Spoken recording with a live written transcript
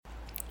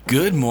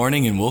Good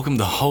morning and welcome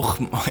to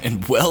Chochmah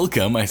and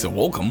welcome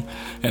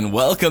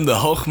to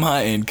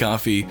Chochmah and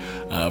Coffee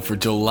for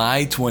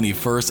July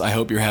 21st. I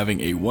hope you're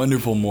having a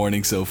wonderful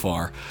morning so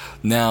far.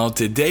 Now,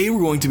 today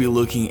we're going to be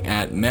looking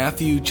at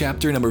Matthew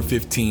chapter number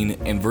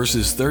 15 and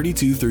verses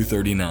 32 through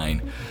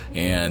 39.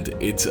 And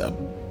it's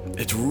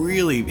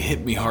really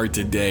hit me hard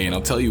today, and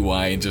I'll tell you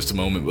why in just a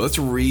moment. But let's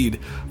read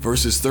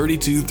verses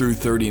 32 through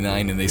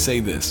 39, and they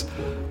say this.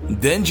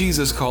 Then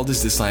Jesus called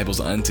his disciples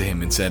unto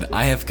him and said,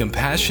 I have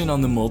compassion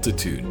on the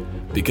multitude,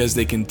 because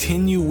they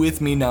continue with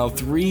me now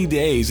 3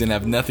 days and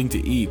have nothing to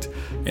eat,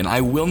 and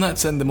I will not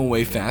send them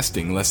away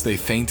fasting, lest they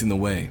faint in the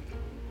way.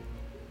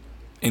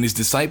 And his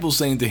disciples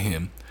saying to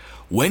him,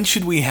 When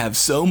should we have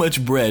so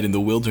much bread in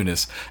the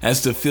wilderness, as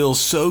to fill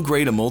so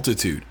great a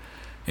multitude?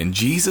 And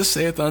Jesus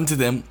saith unto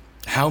them,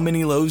 How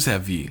many loaves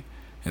have ye?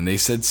 And they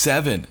said,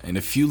 7, and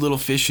a few little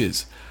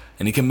fishes.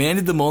 And he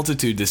commanded the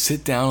multitude to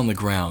sit down on the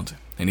ground.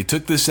 And he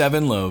took the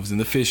 7 loaves and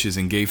the fishes,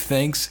 and gave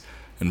thanks,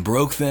 and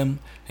broke them,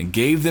 and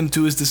gave them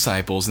to his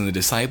disciples, and the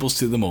disciples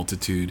to the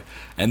multitude.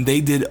 And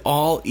they did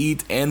all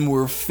eat, and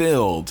were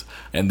filled.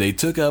 And they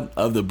took up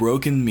of the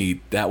broken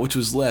meat that which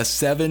was left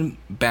 7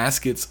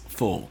 baskets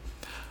full.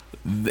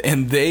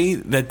 And they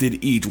that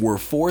did eat were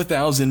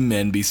 4,000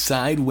 men,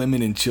 beside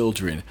women and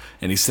children.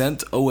 And he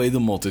sent away the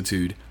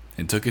multitude,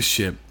 and took a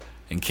ship,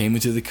 and came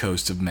into the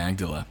coast of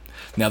Magdala.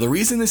 Now, the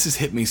reason this has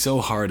hit me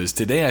so hard is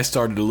today I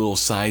started a little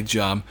side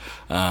job.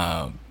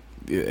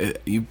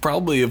 You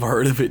probably have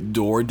heard of it,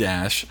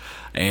 DoorDash.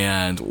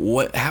 And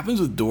what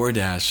happens with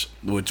DoorDash,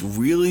 which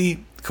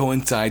really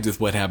coincides with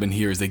what happened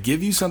here, is they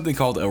give you something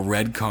called a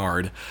red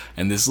card.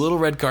 And this little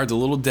red card's a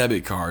little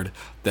debit card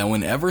that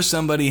whenever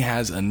somebody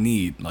has a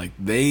need, like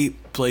they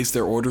place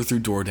their order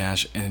through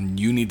DoorDash and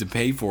you need to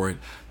pay for it,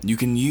 you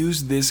can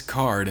use this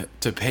card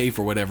to pay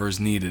for whatever is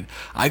needed.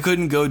 I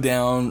couldn't go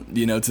down,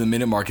 to the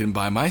Minute Market and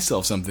buy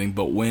myself something,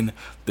 but when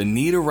the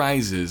need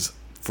arises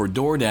for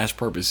DoorDash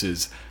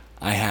purposes,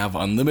 I have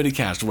unlimited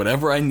cash.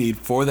 Whatever I need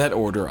for that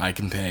order, I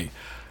can pay.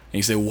 And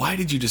you say, why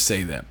did you just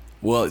say that?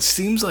 Well, it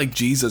seems like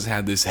Jesus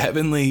had this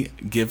heavenly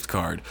gift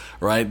card,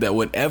 right? That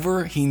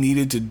whatever he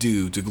needed to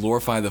do to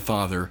glorify the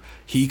Father,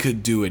 he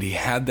could do it. He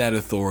had that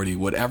authority,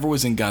 whatever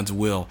was in God's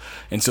will.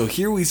 And so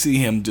here we see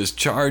him just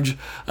charge,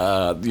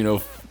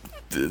 the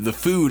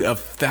food of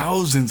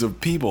thousands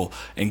of people.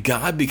 And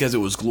God, because it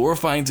was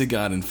glorifying to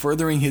God and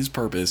furthering his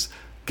purpose,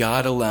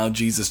 God allowed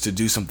Jesus to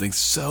do something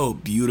so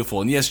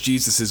beautiful. And yes,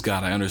 Jesus is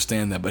God, I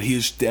understand that, but he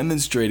is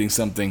demonstrating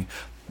something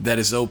that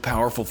is so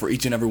powerful for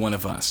each and every one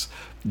of us.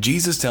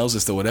 Jesus tells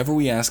us that whatever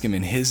we ask him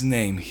in his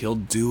name, he'll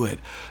do it.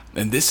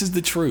 And this is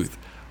the truth.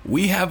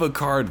 We have a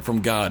card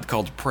from God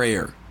called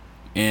prayer.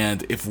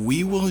 And if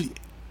we will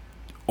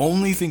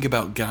only think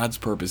about God's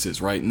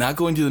purposes, right? Not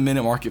going to the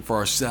Minute Market for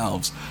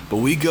ourselves, but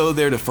we go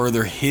there to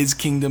further his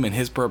kingdom and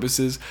his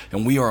purposes,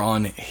 and we are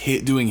on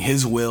doing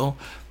his will,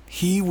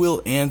 he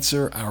will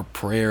answer our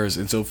prayers.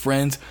 And so,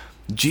 friends,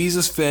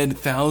 Jesus fed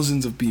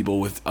thousands of people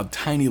with a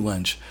tiny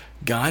lunch.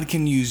 God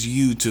can use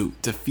you to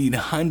feed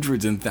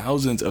hundreds and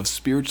thousands of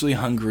spiritually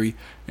hungry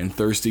and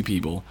thirsty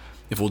people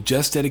if we'll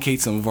just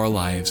dedicate some of our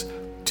lives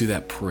to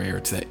that prayer,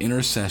 to that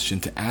intercession,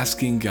 to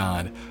asking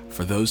God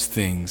for those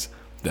things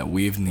that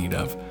we have need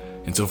of.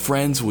 And so,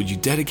 friends, would you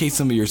dedicate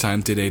some of your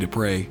time today to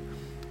pray,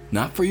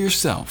 not for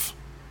yourself,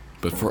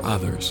 but for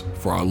others,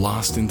 for our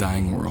lost and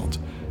dying world.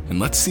 And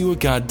let's see what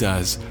God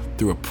does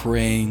through a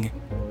praying,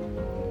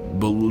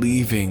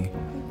 believing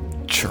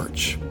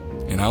church.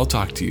 And I'll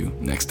talk to you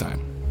next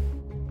time.